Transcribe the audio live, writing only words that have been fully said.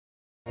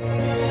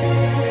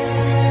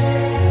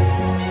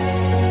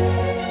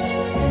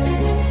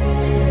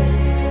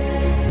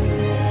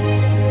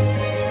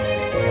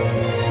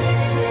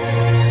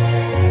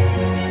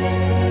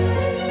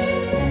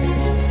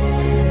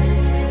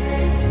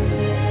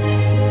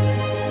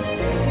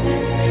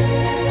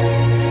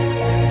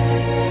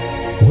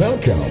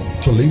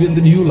living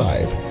the new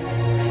life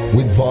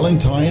with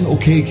Valentine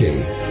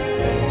Okeke.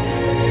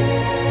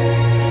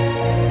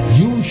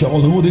 You shall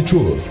know the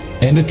truth,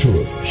 and the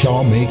truth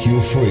shall make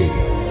you free.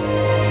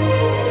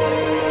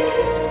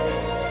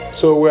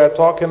 So we are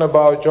talking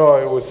about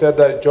joy. We said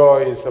that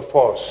joy is a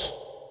force.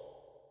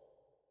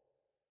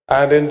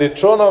 And in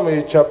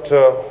Deuteronomy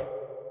chapter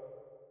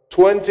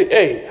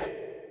 28,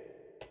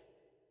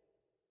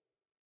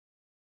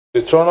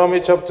 Deuteronomy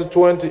chapter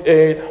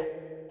 28,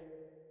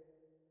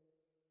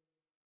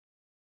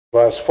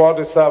 verse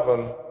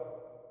 47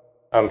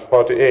 and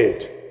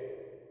 48.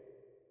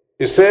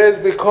 It says,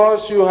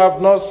 because you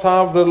have not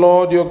served the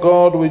Lord your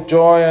God with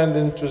joy and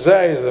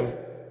enthusiasm,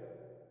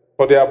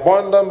 for the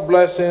abundant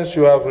blessings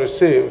you have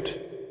received,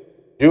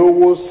 you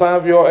will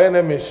serve your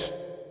enemies,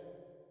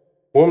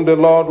 whom the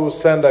Lord will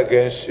send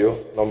against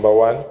you, number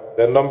one.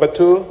 Then number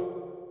two,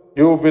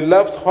 you will be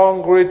left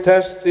hungry,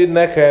 thirsty,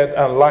 naked,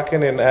 and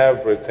lacking in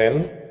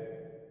everything.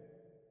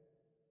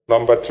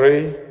 Number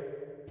three,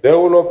 they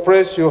will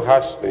oppress you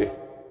harshly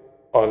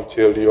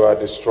until you are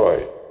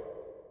destroyed.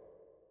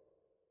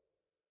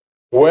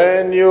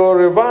 When you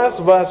reverse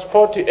verse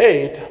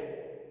 48,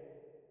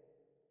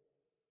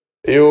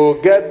 you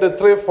get the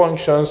three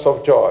functions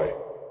of joy.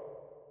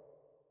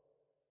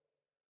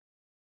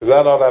 Is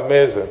that not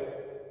amazing?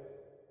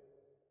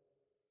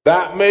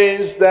 That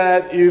means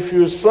that if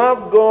you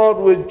serve God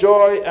with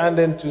joy and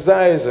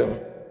enthusiasm,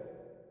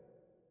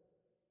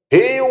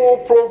 He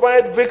will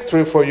provide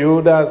victory for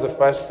you. That's the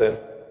first thing.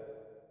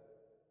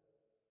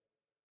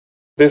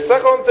 The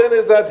second thing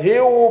is that He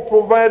will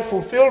provide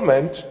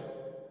fulfillment,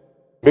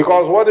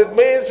 because what it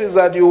means is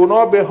that you will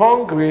not be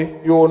hungry,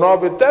 you will not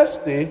be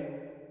thirsty,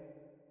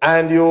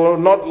 and you will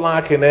not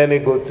lack in any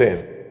good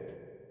thing.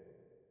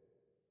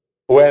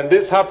 When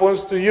this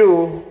happens to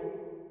you,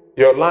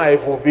 your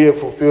life will be a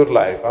fulfilled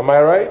life. Am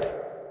I right?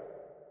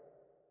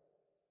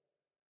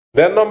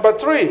 Then number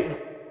three,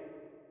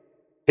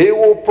 He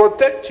will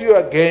protect you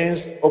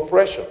against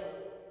oppression.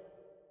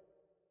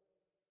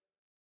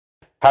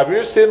 Have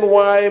you seen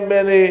why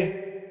many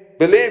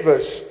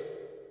believers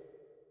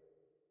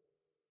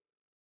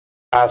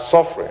are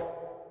suffering?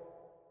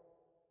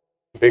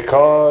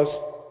 Because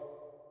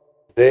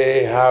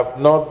they have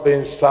not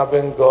been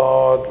serving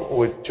God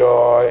with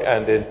joy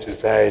and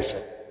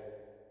enthusiasm.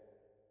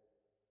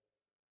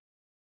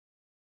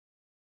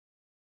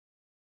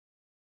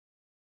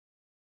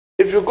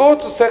 If you go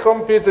to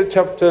 2 Peter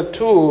chapter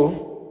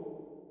 2,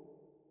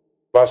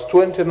 verse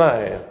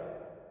 29,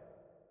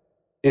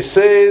 it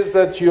says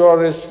that you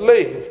are a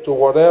slave to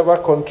whatever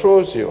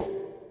controls you.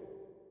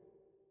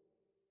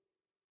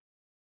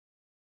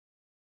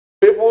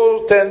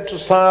 People tend to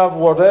serve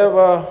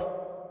whatever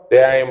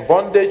they are in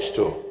bondage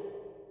to.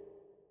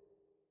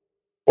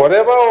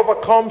 Whatever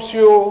overcomes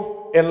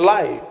you in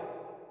life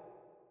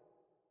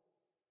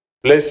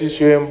places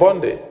you in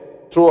bondage.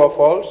 True or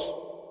false?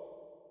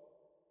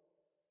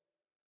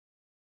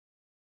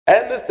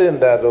 Anything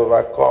that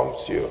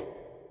overcomes you,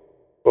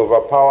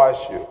 overpowers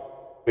you,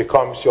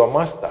 becomes your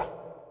master.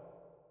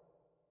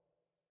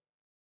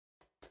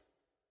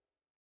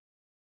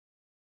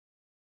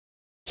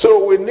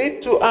 So we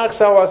need to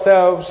ask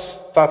ourselves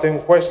certain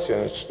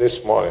questions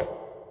this morning.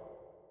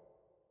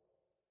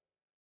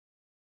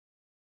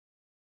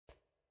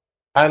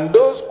 And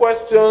those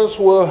questions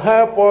will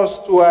help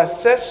us to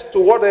assess to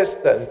what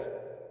extent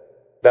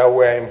that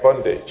we're in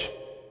bondage.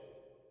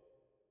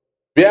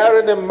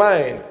 Bearing in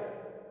mind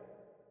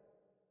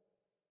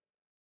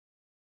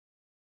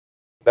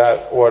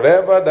that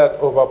whatever that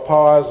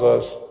overpowers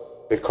us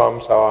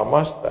becomes our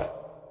master,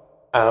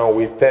 and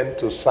we tend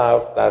to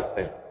serve that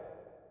thing.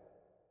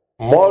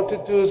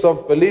 Multitudes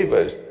of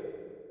believers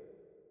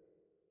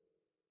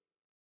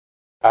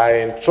are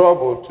in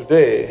trouble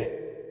today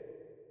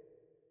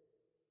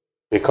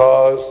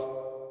because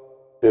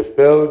they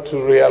fail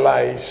to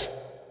realize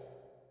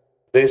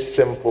this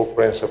simple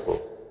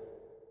principle.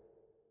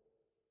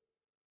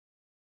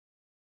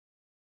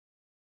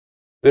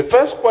 The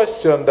first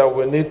question that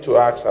we need to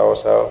ask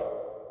ourselves,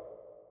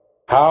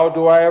 how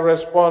do I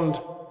respond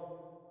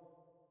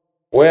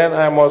when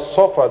I must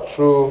suffer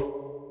through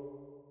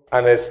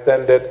an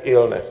extended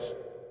illness?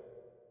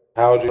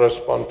 How do you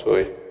respond to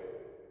it?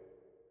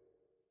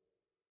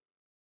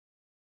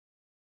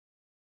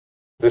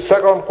 The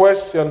second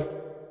question,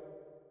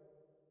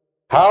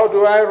 how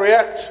do I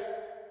react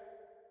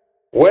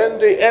when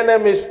the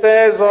enemy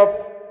stirs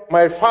up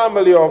my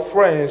family or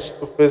friends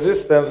to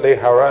persistently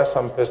harass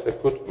and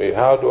persecute me?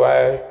 How do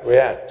I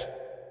react?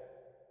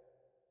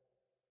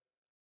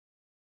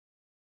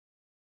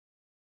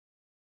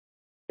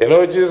 You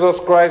know, Jesus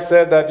Christ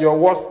said that your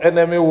worst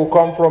enemy will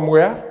come from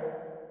where?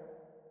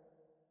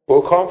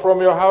 Will come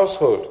from your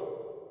household.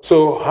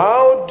 So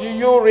how do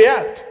you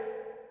react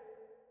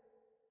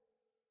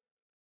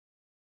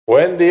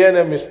when the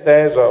enemy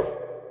stirs up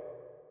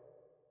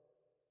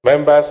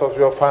members of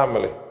your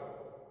family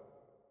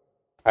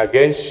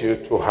against you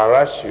to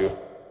harass you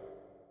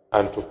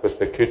and to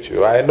persecute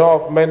you? I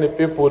know of many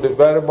people, the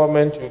very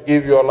moment you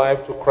give your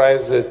life to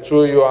Christ, they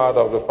throw you out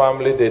of the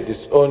family, they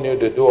disown you,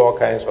 they do all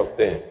kinds of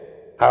things.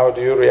 How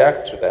do you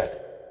react to that?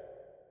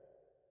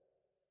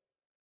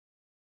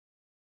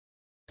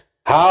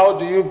 How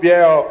do you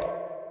bear up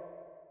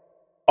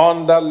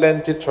under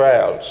lengthy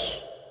trials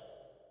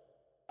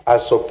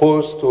as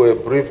opposed to a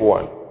brief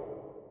one?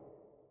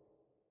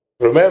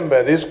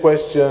 Remember, these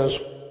questions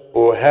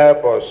will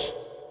help us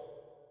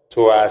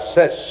to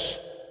assess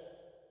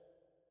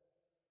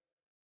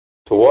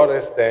to what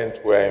extent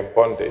we are in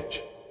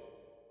bondage.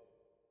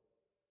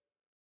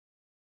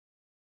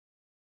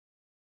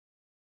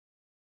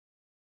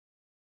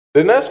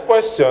 The next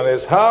question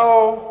is,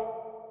 how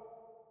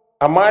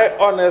am I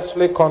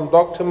honestly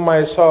conducting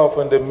myself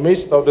in the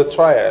midst of the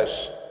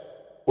trials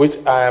which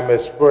I am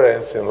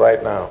experiencing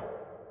right now?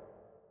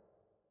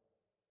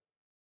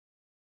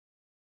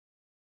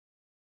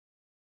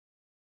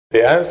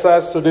 The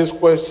answers to these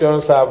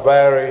questions are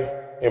very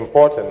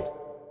important,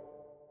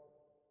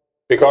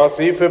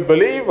 because if a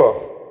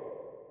believer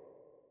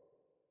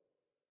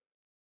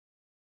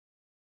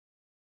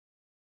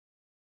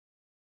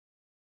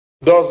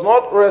does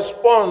not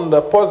respond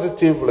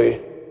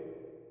positively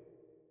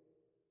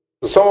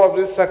to some of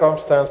these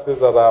circumstances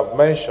that I've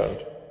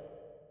mentioned,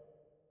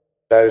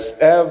 there is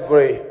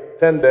every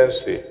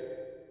tendency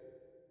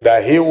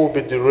that he will be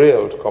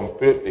derailed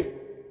completely.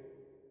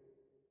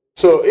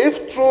 So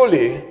if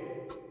truly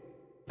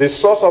the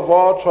source of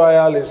all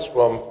trial is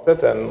from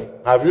Satan,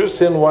 have you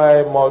seen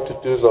why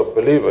multitudes of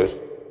believers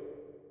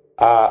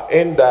are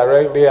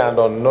indirectly and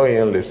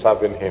unknowingly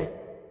serving him?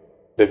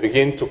 They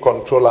begin to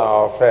control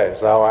our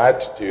affairs, our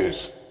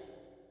attitudes,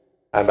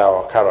 and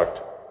our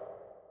character.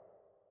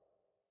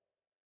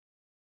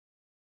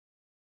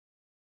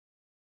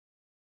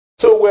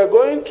 So we're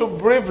going to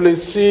briefly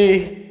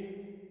see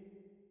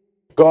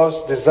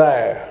God's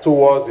desire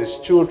towards his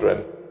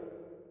children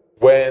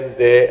when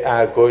they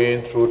are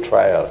going through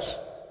trials.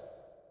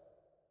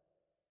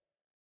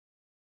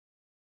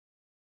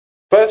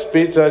 1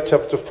 Peter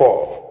chapter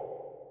 4,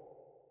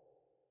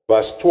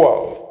 verse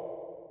 12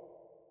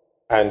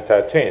 and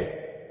 13.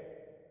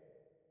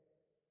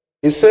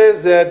 It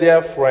says there,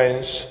 dear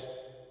friends,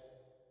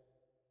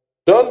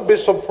 don't be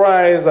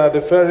surprised at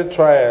the very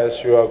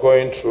trials you are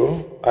going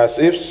through, as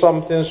if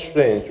something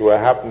strange were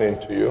happening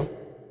to you.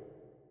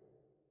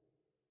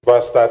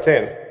 Verse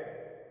 13.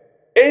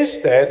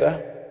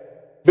 Instead,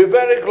 be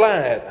very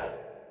glad,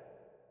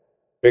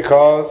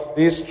 because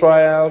these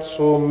trials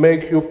will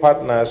make you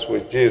partners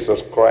with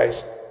Jesus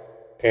Christ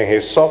in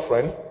his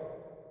suffering,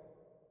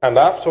 and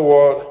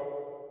afterward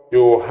you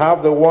will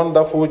have the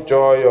wonderful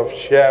joy of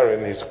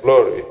sharing his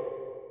glory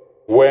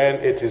when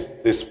it is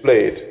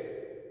displayed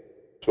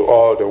to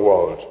all the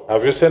world.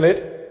 Have you seen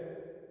it?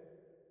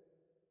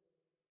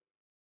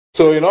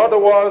 So in other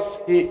words,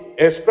 he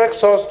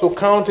expects us to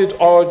count it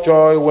all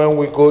joy when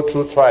we go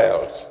through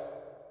trials.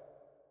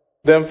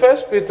 Then 1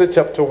 Peter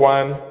chapter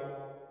 1,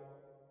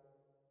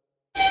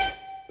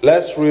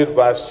 let's read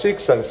verse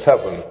 6 and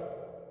 7.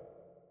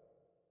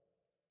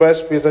 1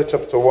 Peter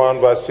chapter 1,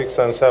 verse 6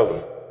 and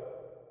 7.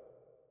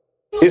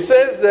 It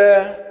says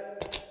there,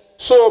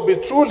 so be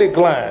truly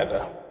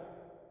glad.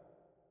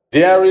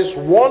 There is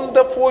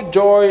wonderful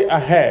joy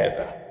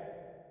ahead,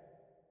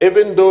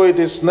 even though it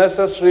is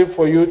necessary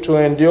for you to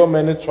endure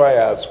many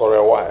trials for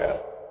a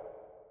while.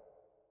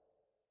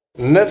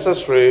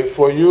 Necessary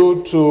for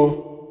you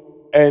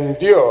to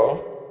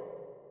endure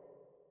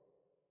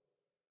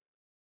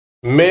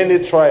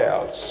many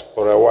trials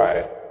for a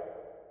while.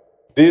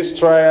 These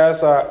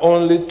trials are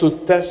only to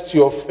test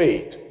your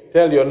faith.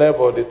 Tell your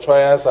neighbor, the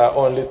trials are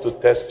only to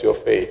test your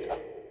faith.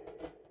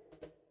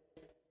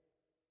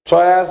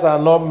 Trials are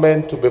not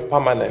meant to be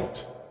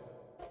permanent.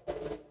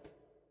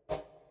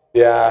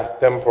 They are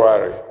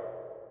temporary.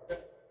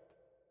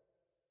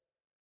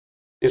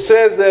 It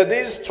says that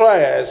these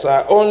trials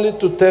are only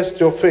to test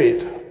your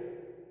faith,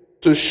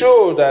 to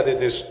show that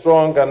it is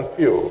strong and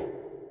pure.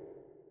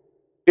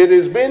 It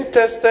is being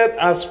tested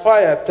as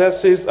fire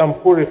tests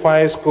and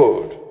purifies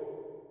gold.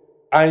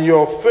 And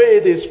your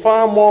faith is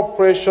far more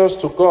precious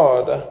to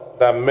God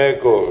than mere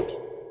gold.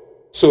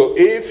 So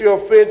if your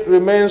faith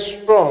remains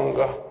strong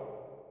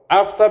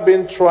after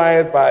being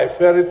tried by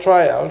fiery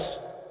trials,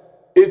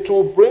 it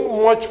will bring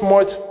much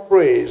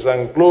praise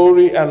and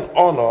glory and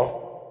honor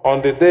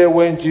on the day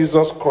when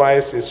Jesus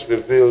Christ is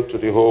revealed to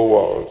the whole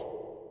world.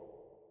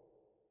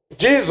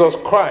 Jesus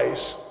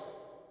Christ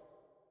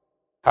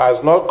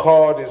has not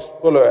called his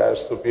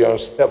followers to be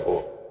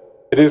unstable.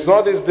 It is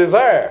not his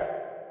desire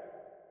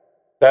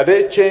that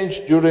they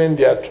change during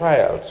their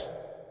trials.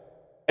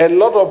 A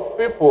lot of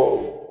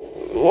people,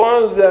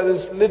 once there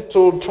is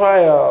little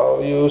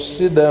trial, you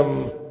see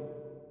them,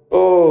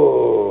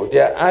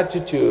 their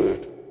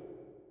attitude,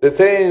 the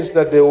things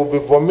that they will be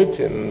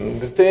vomiting,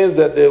 the things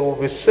that they will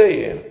be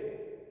saying.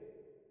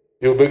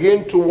 You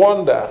begin to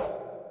wonder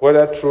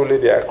whether truly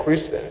they are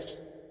Christians.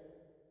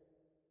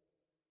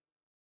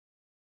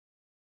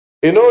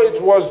 You know, it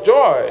was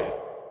joy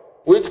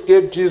which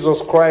gave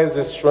Jesus Christ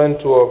the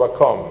strength to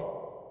overcome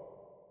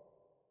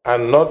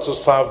and not to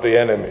serve the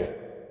enemy.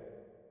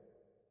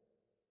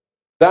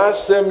 That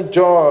same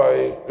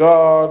joy,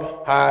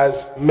 God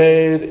has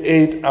made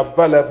it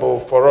available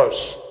for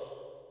us.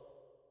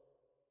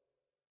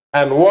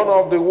 And one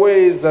of the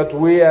ways that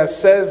we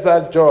access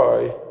that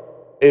joy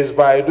is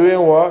by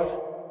doing what?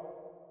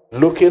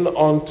 Looking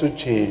unto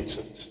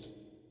Jesus,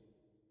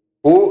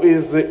 who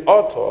is the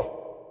author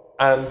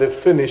and the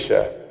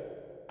finisher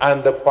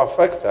and the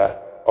perfecter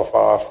of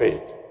our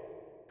faith.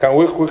 Can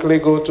we quickly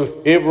go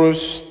to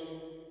Hebrews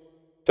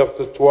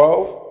chapter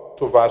 12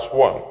 to verse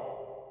 1?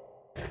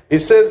 It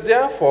says,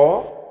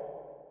 therefore,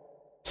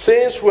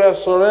 since we are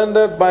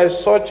surrounded by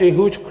such a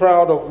huge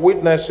crowd of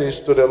witnesses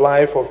to the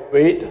life of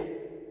faith,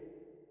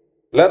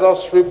 let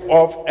us strip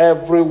off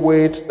every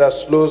weight that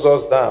slows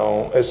us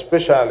down,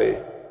 especially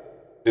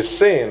the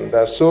sin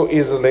that so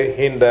easily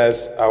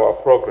hinders our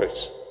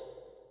progress.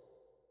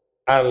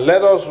 And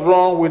let us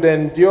run with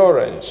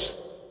endurance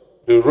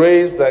the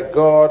race that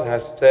God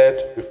has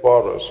set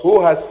before us.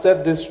 Who has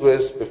set this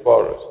race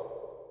before us?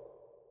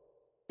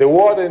 The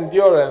word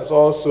endurance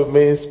also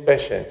means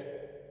patience.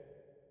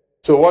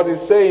 So what he's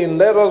saying,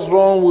 let us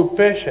run with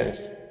patience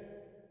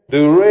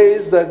the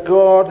race that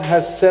God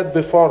has set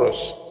before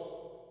us.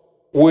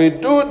 We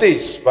do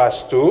this,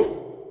 verse 2,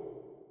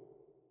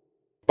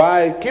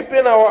 by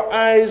keeping our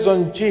eyes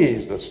on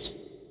Jesus,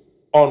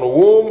 on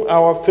whom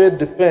our faith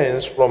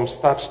depends from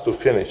start to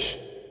finish.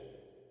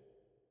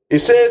 He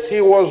says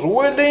he was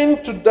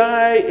willing to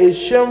die a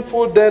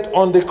shameful death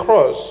on the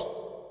cross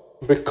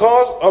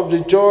because of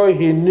the joy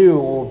he knew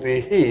would be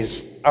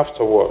his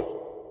afterward.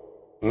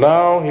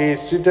 Now he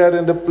is seated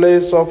in the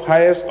place of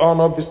highest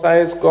honor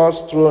besides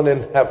God's throne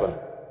in heaven.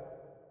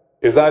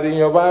 Is that in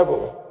your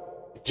Bible?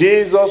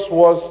 Jesus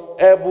was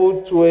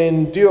able to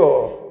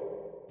endure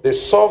the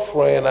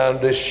suffering and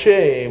the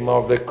shame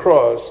of the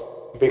cross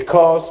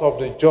because of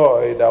the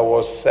joy that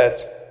was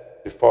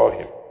set before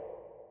him.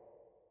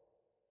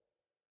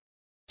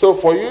 So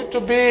for you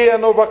to be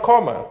an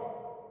overcomer,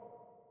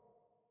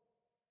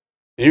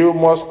 you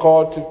must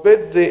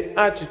cultivate the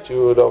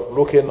attitude of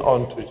looking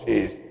unto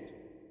Jesus.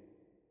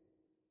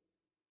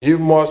 You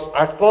must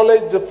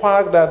acknowledge the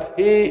fact that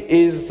he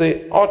is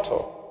the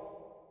author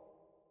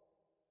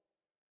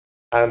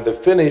and the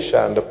finisher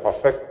and the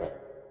perfecter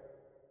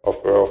of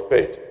your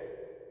faith.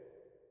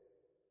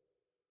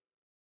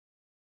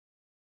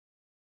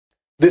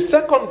 The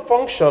second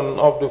function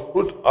of the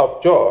fruit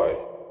of joy,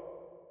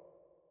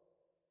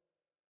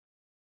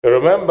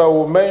 remember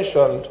we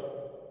mentioned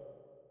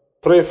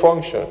three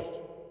functions.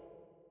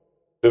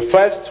 The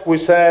first, we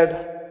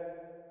said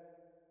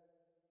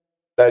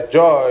that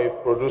joy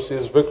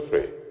produces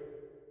victory.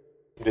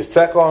 The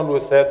second, we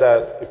said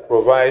that it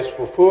provides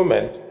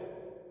fulfillment.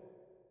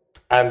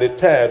 And the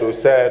third, we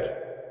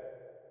said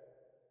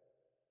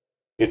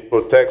it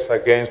protects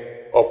against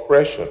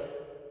oppression,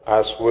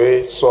 as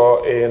we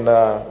saw in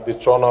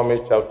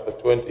Deuteronomy chapter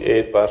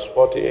 28, verse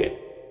 48.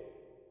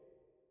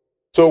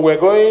 So we're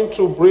going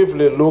to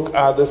briefly look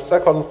at the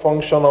second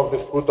function of the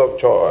fruit of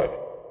joy.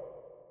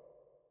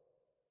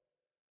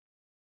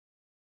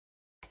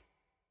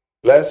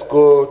 Let's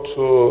go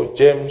to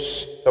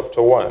James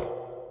chapter 1.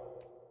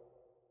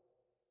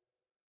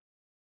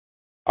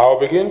 I'll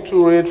begin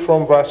to read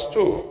from verse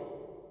 2.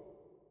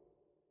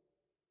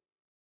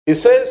 It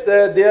says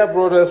there, dear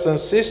brothers and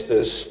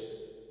sisters,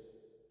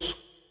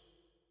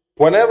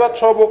 whenever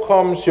trouble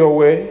comes your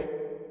way,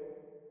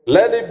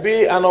 let it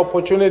be an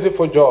opportunity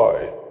for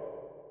joy.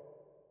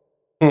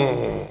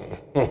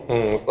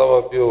 Some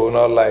of you will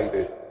not like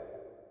this.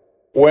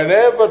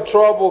 Whenever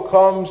trouble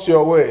comes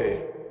your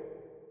way,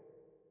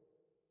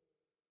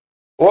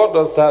 what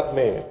does that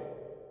mean?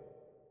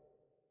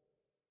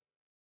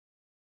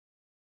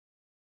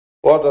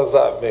 What does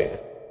that mean?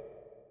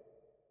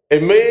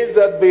 It means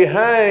that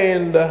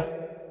behind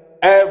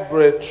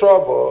every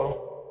trouble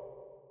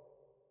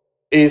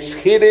is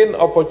hidden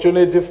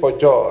opportunity for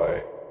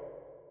joy.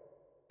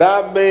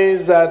 That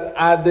means that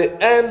at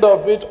the end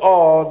of it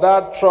all,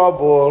 that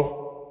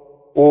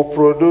trouble will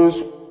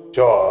produce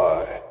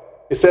joy.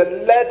 He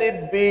said, let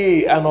it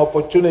be an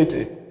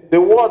opportunity. The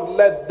word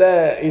let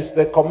there is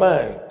the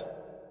command.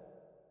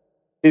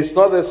 It's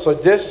not a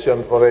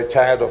suggestion for a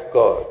child of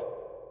God.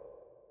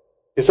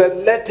 He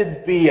said, let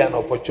it be an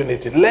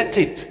opportunity. Let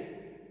it.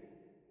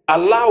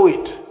 Allow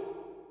it.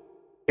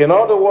 In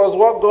other words,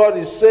 what God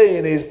is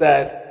saying is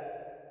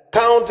that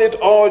count it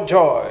all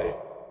joy.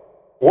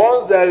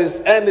 Once there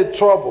is any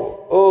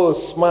trouble, oh,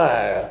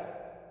 smile.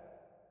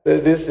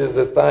 This is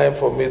the time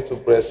for me to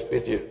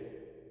breastfeed you.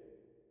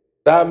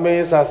 That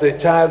means as a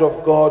child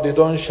of God, you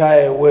don't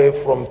shy away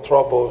from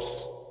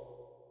troubles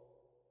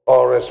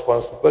or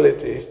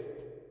responsibilities.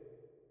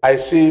 I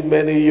see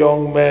many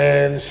young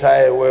men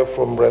shy away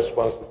from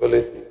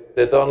responsibility.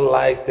 They don't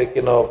like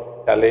taking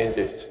up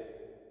challenges.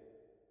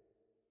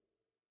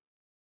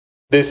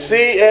 They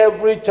see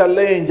every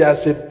challenge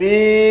as a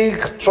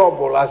big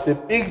trouble, as a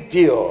big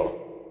deal.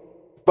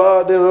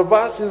 But the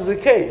reverse is the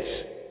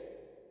case.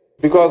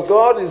 Because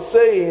God is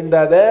saying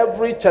that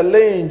every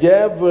challenge,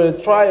 every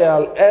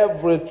trial,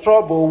 every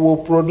trouble will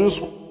produce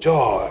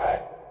joy.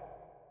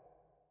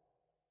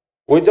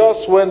 We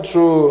just went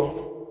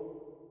through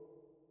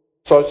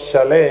such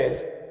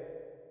challenge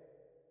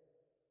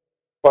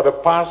for the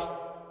past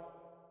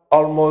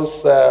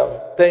almost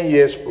 10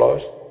 years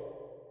plus.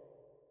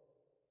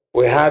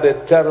 We had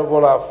a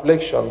terrible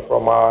affliction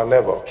from our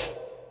neighbor.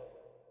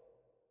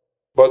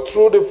 But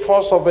through the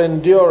force of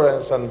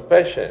endurance and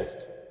patience,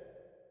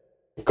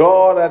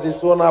 God at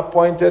his own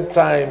appointed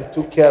time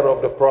took care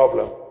of the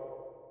problem.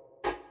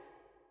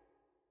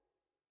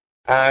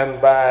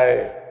 And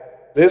by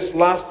this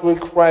last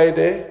week,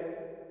 Friday,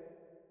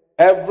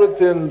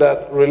 everything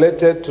that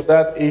related to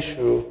that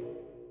issue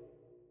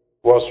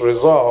was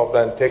resolved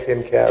and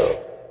taken care of.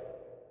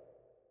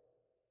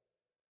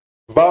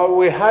 But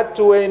we had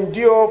to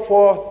endure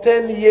for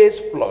 10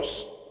 years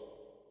plus.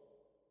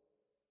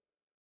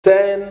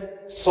 10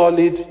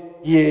 solid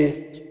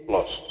years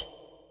plus.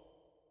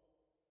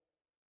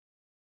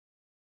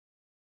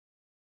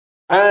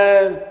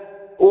 And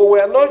we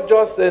were not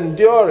just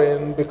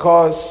enduring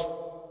because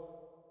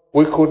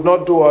we could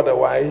not do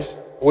otherwise.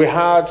 We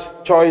had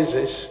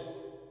choices.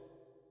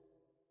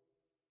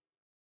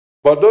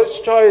 But those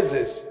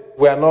choices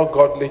were not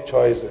godly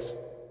choices.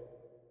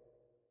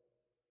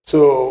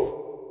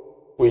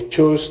 So we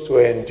chose to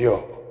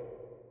endure,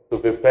 to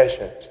be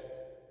patient,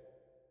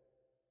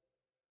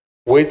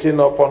 waiting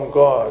upon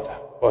God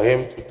for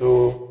him to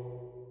do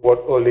what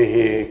only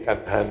he can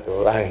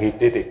handle. And he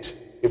did it.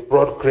 He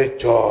brought great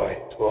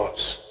joy to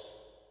us.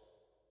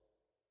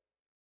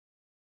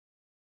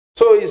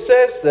 So he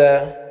says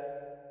there,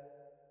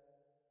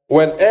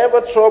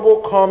 whenever trouble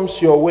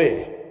comes your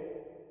way,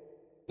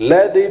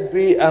 let it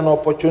be an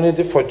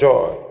opportunity for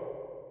joy.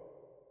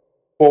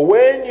 For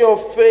when your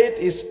faith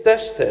is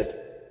tested,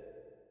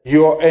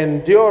 your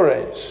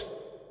endurance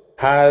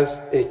has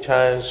a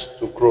chance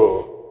to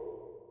grow.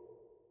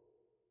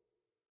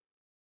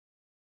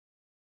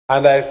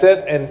 And I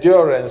said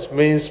endurance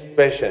means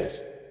patience.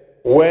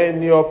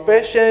 When your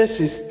patience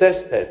is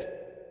tested,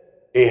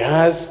 it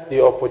has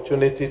the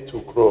opportunity to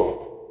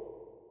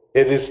grow.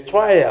 It is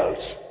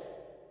trials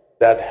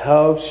that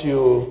helps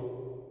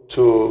you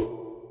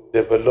to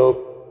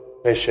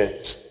develop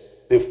patience.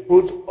 The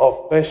fruit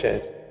of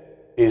patience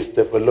is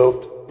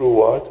developed through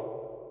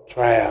what?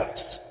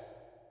 Trials.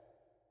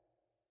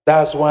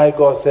 That's why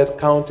God said,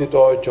 count it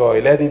all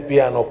joy. Let it be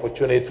an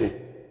opportunity.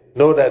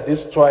 Know that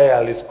this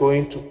trial is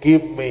going to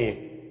give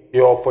me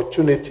the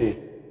opportunity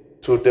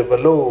to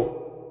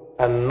develop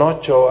and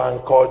nurture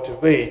and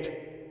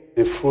cultivate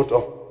the fruit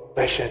of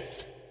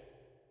patience.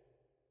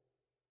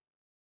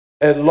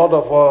 A lot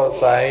of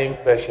us are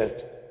impatient.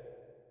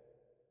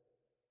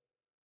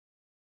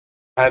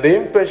 And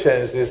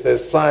impatience is a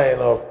sign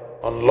of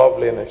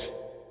unloveliness.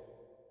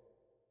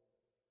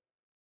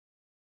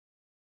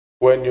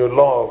 When you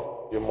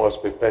love, you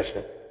must be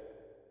patient.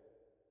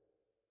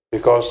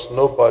 Because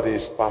nobody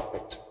is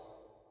perfect.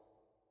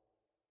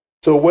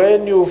 So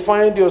when you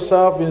find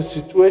yourself in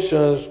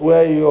situations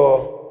where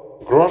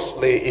you're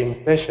grossly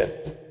impatient,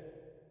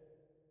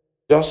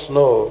 just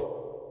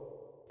know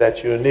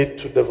that you need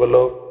to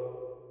develop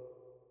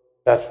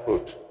that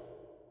fruit.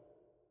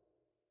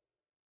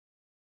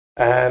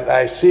 And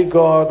I see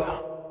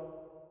God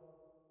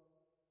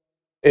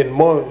in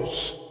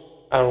months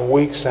and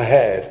weeks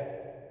ahead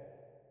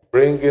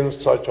bringing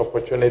such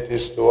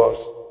opportunities to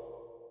us.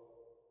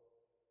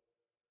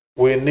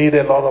 We need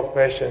a lot of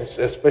patience,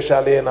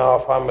 especially in our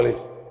families.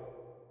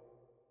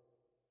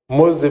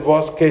 Most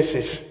divorce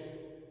cases,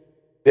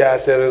 they are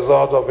as a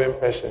result of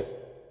impatience.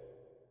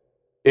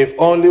 If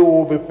only we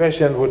will be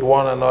patient with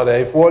one another,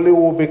 if only we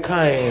will be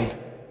kind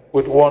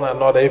with one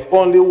another, if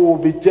only we will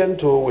be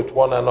gentle with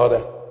one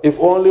another, if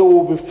only we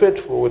will be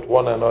faithful with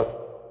one another.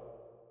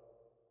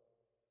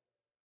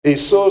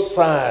 It's so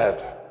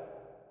sad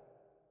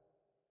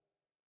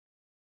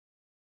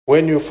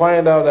when you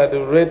find out that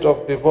the rate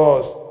of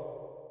divorce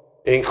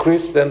in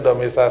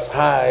Christendom is as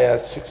high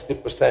as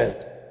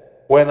 60%,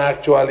 when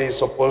actually it's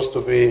supposed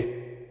to be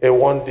a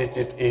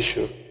one-digit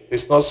issue.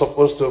 It's not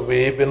supposed to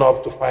be even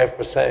up to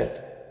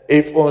 5%.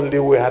 If only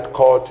we had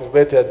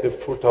cultivated the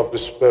fruit of the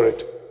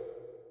Spirit.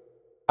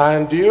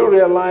 And do you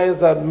realize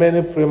that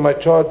many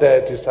premature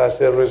deaths is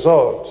as a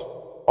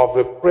result of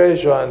the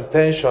pressure and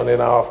tension in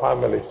our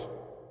families?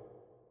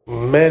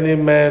 Many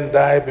men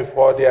die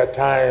before their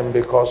time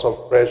because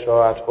of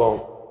pressure at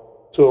home.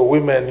 So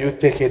women, you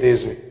take it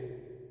easy.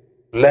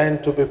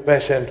 Learn to be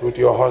patient with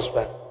your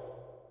husband.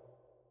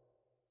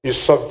 You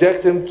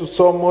subject him to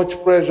so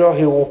much pressure,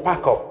 he will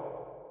pack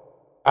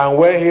up. And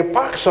when he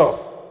packs up,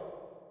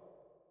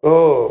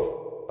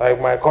 oh, like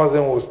my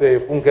cousin will say,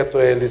 if we get to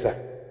Elisa,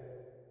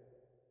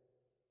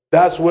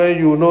 that's when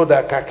you know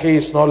that khaki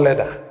is not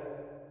leather.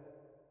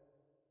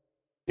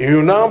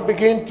 You now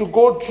begin to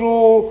go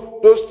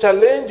through those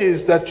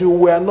challenges that you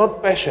were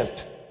not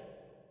patient.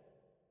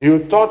 You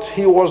thought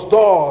he was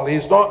dull,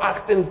 he's not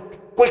acting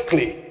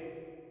quickly.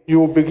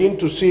 You begin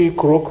to see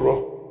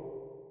crow.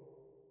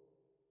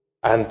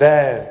 And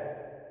then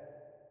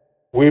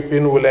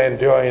weeping will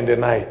endure in the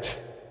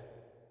night.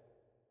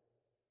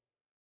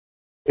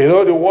 You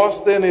know, the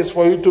worst thing is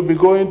for you to be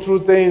going through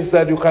things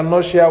that you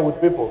cannot share with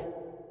people.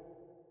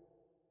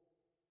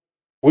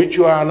 which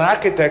you are an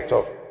architect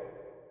of.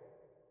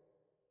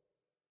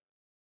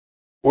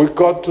 We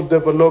got to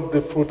develop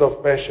the fruit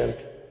of patience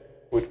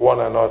with one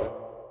another.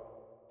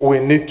 We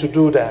need to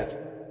do that.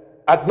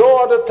 At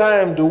no other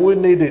time do we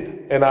need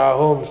it in our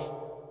homes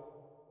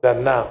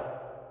than now.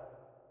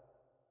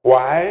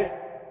 Why?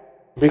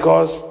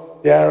 Because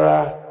there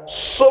are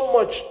so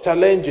much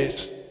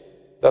challenges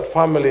that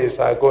families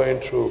are going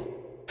through.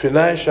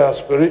 Financial,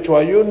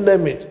 spiritual, you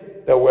name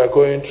it, that we're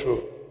going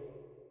through.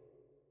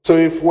 So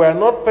if we're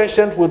not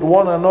patient with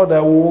one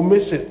another, we will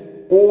miss it.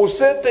 We will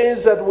say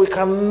things that we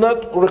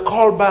cannot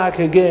recall back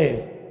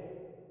again.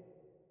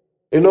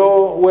 You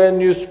know, when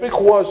you speak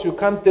words, you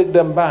can't take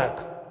them back.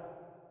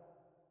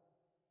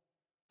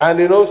 And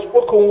you know,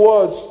 spoken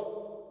words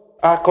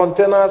are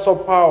containers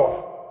of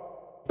power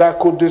that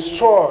could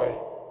destroy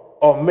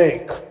or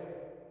make.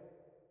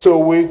 So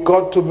we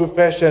got to be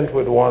patient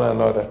with one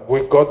another.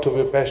 We got to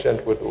be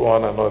patient with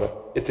one another.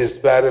 It is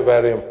very,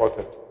 very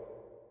important.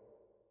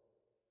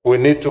 We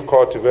need to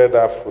cultivate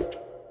that fruit.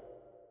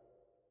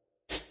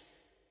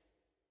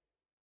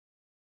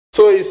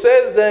 So he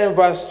says there in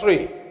verse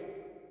 3,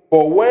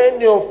 for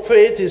when your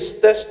faith is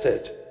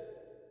tested,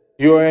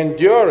 your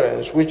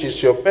endurance, which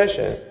is your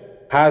patience,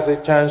 has a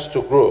chance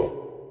to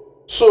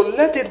grow. So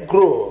let it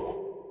grow.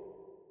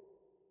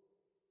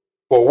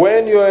 For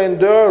when your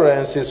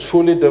endurance is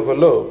fully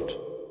developed,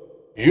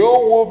 you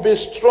will be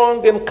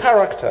strong in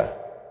character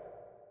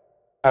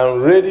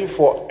and ready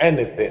for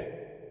anything.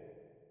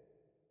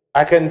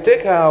 I can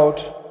take out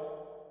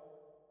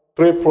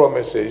 3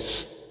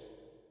 promises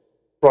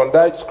from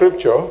that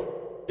scripture,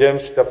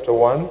 James chapter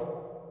 1,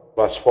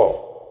 verse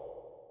 4.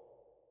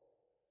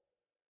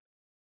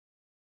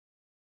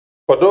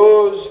 For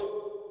those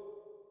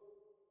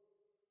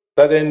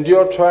that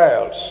endure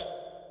trials,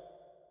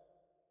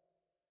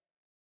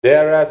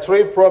 there are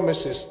 3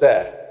 promises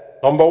there.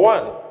 Number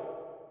 1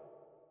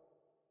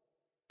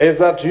 is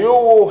that you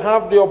will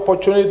have the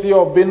opportunity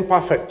of being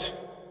perfect.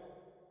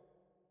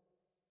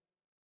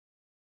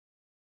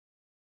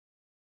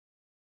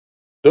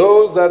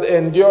 Those that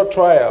endure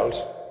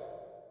trials,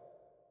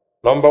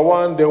 number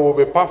 1, they will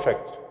be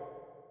perfect.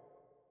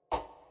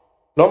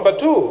 Number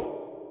 2,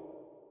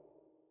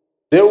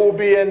 they will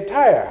be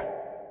entire.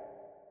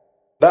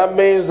 That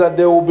means that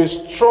they will be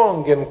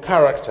strong in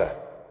character.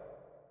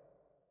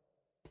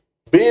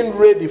 Being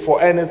ready for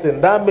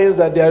anything, that means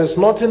that there is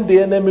nothing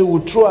the enemy will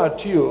throw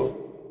at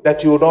you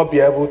that you will not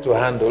be able to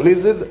handle.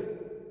 Is it?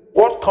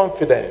 What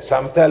confidence,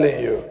 I'm telling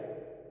you.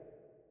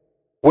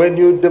 When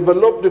you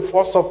develop the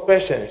force of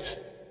patience,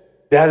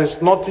 there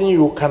is nothing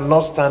you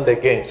cannot stand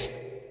against.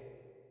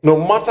 No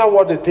matter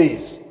what it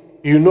is,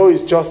 you know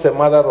it's just a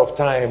matter of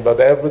time that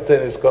everything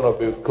is going to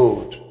be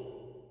good.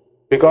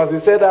 Because he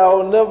said, I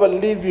will never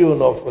leave you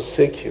nor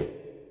forsake you.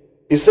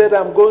 He said,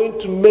 I'm going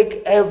to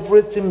make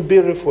everything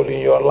beautiful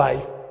in your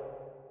life.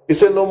 He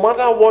said, no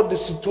matter what the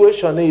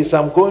situation is,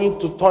 I'm going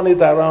to turn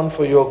it around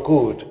for your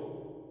good.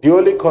 The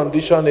only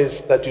condition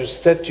is that you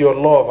set your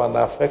love and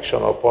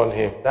affection upon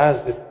him.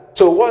 That's it.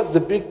 So what's the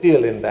big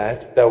deal in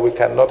that we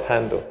cannot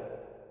handle?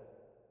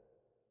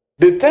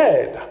 The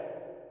third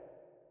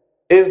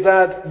is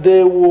that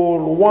they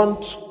will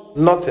want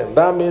nothing.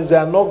 That means they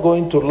are not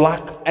going to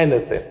lack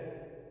anything.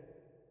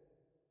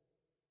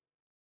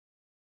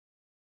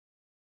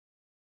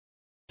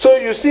 So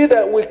you see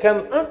that we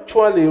can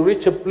actually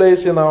reach a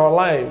place in our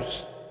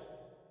lives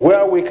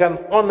where we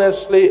can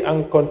honestly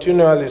and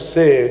continually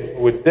say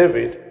with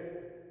David,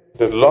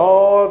 the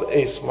Lord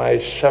is my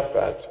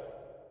shepherd,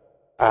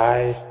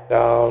 I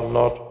shall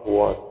not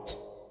want.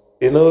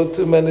 You know,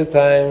 too many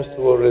times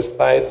we'll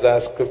recite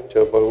that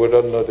scripture, but we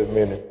don't know the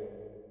meaning.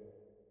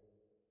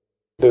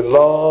 The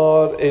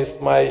Lord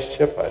is my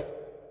shepherd,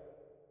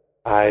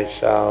 I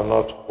shall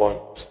not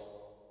want.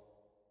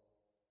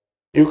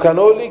 You can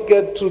only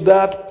get to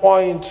that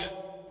point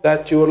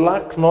that you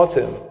lack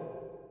nothing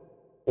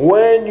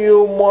when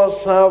you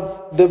must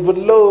have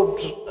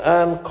developed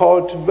and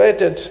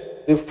cultivated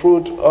the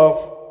fruit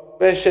of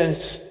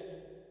patience.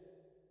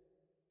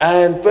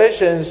 And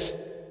patience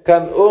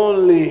can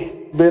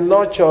only be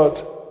nurtured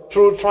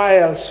through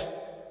trials.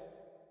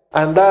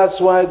 And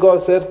that's why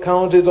God said,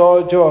 count it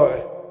all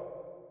joy.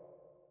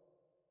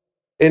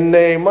 In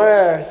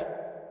Nehemiah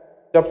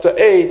chapter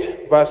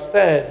 8, verse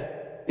 10,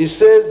 it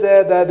says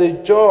there that the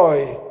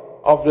joy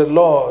of the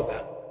Lord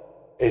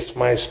is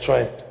my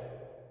strength.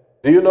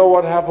 Do you know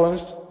what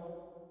happens?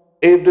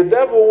 If the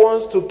devil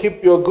wants to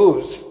keep your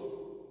goods,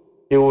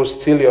 he will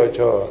steal your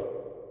joy.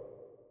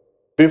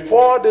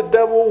 Before the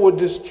devil will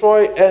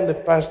destroy any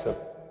person,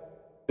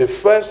 the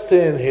first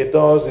thing he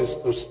does is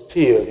to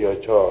steal your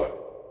joy.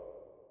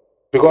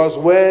 Because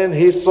when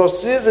he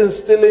succeeds in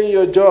stealing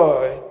your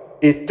joy,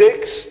 he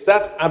takes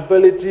that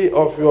ability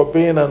of your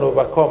being an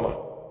overcomer.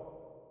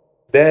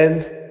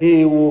 Then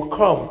he will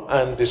come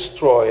and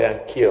destroy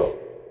and kill.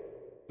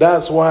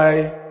 That's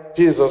why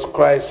Jesus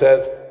Christ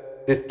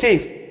said, the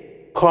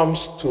thief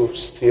comes to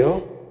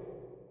steal,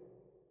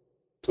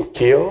 to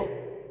kill,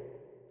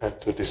 and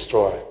to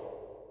destroy.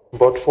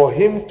 But for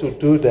him to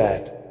do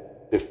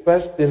that, the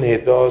first thing he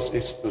does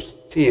is to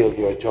steal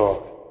your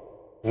joy.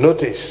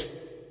 Notice,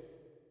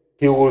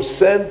 he will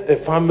send a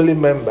family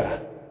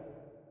member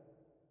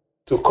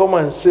to come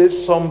and say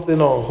something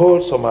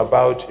unwholesome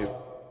about you,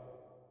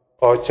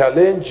 or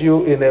challenge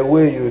you in a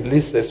way you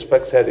least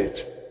expected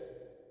it.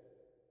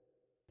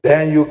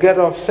 Then you get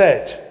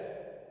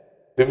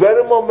upset. The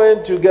very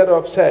moment you get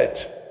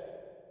upset,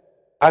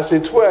 as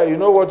it were, you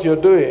know what you're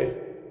doing?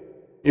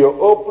 You're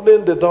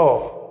opening the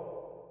door.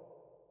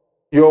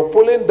 You're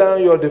pulling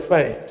down your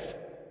defense.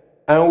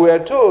 And we are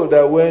told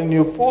that when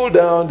you pull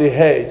down the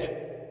hedge,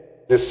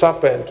 the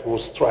serpent will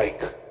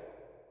strike.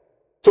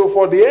 So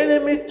for the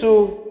enemy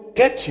to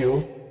get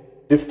you,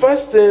 the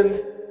first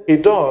thing he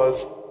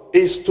does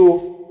is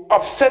to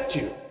upset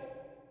you.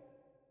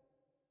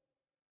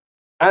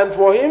 And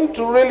for him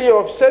to really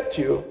upset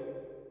you,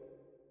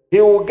 he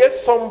will get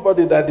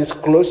somebody that is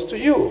close to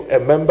you, a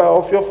member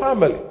of your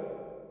family.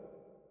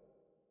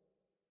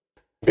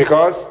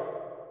 Because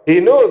he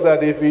knows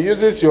that if he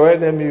uses your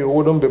enemy, you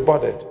wouldn't be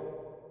bothered.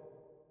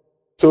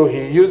 So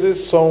he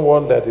uses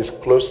someone that is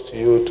close to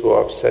you to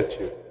upset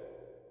you.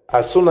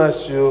 As soon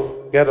as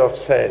you get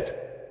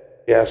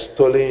upset, he has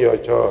stolen your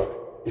joy.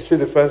 You see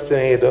the first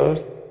thing he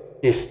does?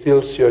 He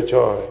steals your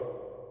joy.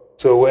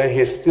 So when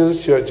he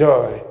steals your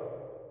joy,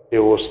 he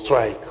will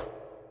strike,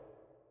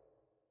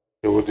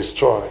 he will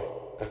destroy,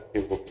 and he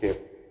will kill.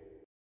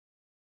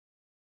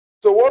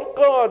 So what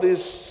God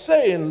is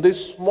saying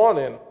this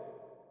morning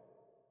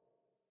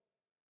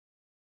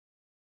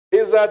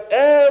is that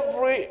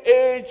every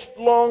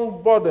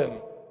age-long burden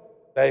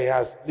that he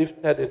has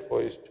lifted it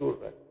for his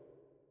children.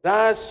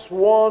 That's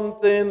one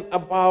thing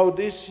about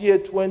this year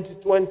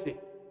 2020.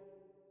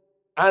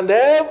 And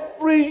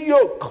every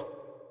yoke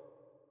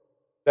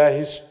that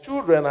his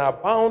children are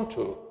bound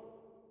to,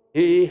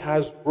 he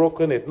has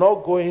broken it.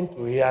 Not going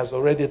to, he has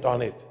already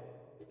done it.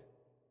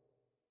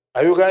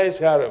 Are you guys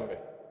hearing me?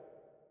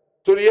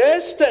 To the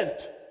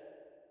extent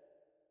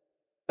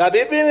that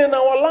even in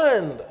our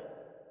land,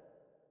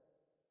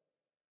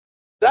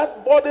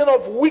 that burden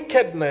of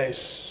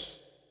wickedness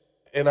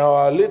in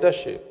our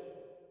leadership,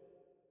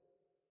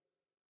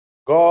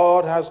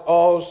 God has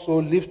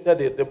also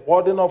lifted it. The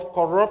burden of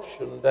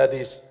corruption that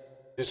is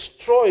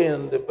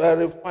destroying the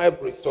very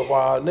fabrics of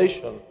our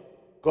nation,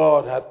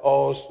 God had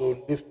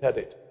also lifted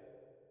it.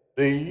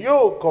 The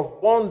yoke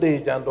of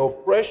bondage and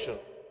oppression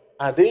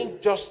and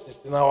injustice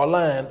in our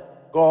land,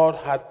 God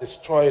had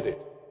destroyed it.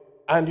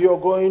 And you're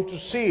going to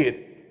see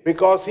it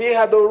because he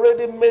had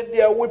already made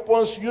their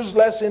weapons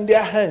useless in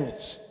their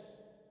hands.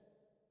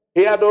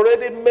 He had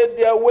already made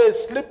their way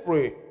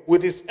slippery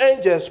with his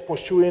angels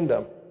pursuing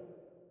them.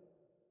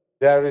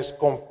 There is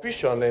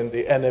confusion in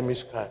the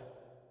enemy's camp.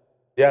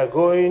 They are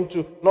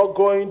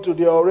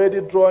they're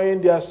already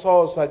drawing their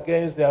swords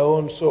against their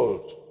own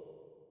souls.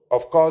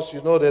 Of course,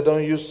 you know they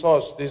don't use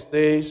swords these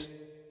days.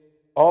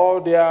 All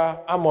their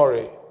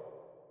armory,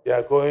 they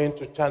are going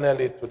to channel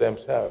it to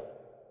themselves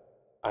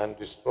and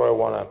destroy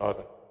one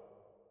another.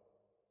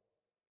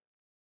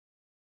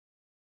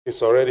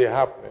 It's already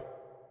happening.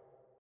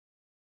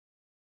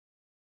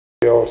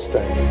 We all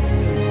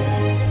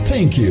stand.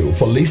 Thank you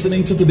for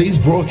listening to today's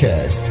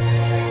broadcast.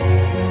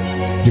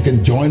 You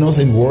can join us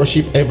in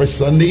worship every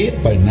Sunday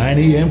by 9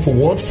 a.m. for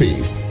Word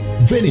Feast.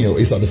 Venue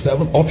is at the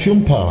 7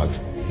 Option Park,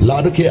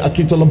 Ladoke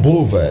Akintola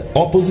Boulevard,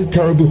 opposite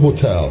Caribou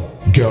Hotel,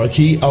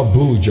 Garki,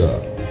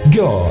 Abuja.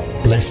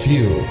 God bless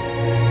you.